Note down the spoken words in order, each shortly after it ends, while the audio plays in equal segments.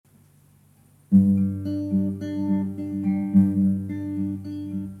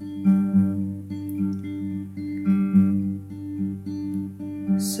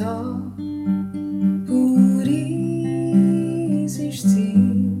Só por existir,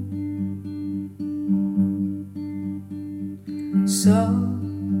 só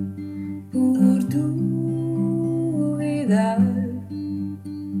por duvidar,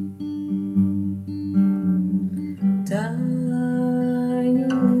 tenho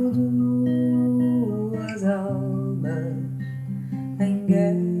duas almas em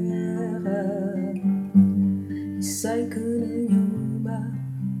guerra e sei que nenhuma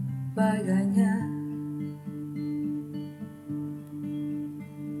vai ganhar.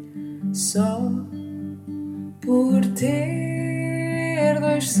 Só por ter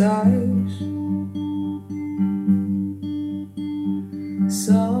dois sóis,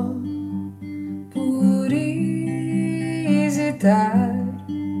 só por hesitar,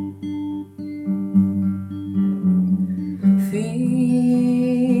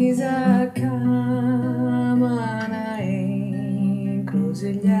 fiz a cama na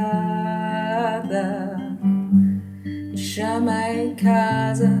encruzilhada, chamei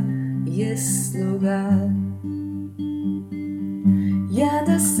casa e esse lugar, e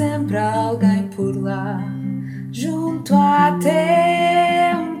anda sempre alguém por lá, junto à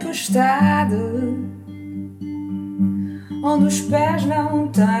tempestade, onde os pés não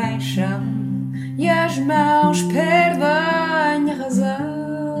têm chão e as mãos perdem a razão.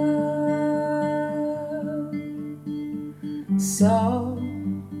 Só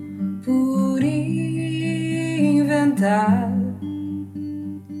por inventar,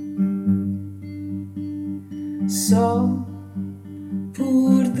 só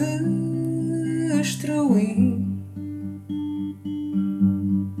por destruir,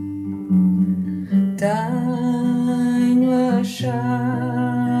 tenho as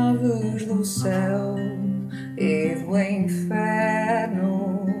chaves do céu e do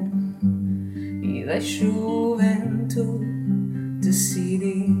inferno e deixo o vento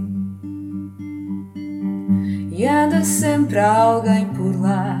decidir, e anda sempre alguém por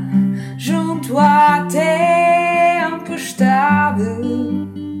lá, junto à tempestade,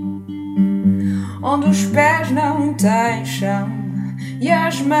 onde os pés não têm chão e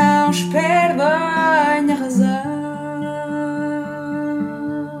as mãos perdem a razão.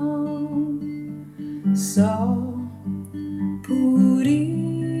 Só por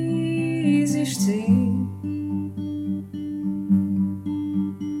existir,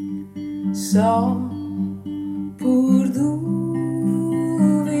 só por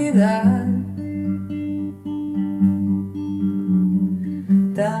duvidar,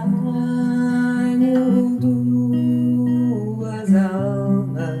 tenho duas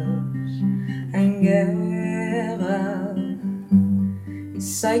almas em guerra e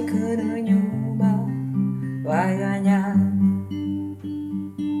sei que nenhuma vai ganhar.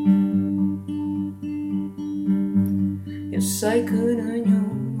 Eu sei que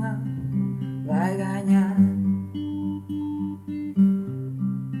nenhuma vai ganhar.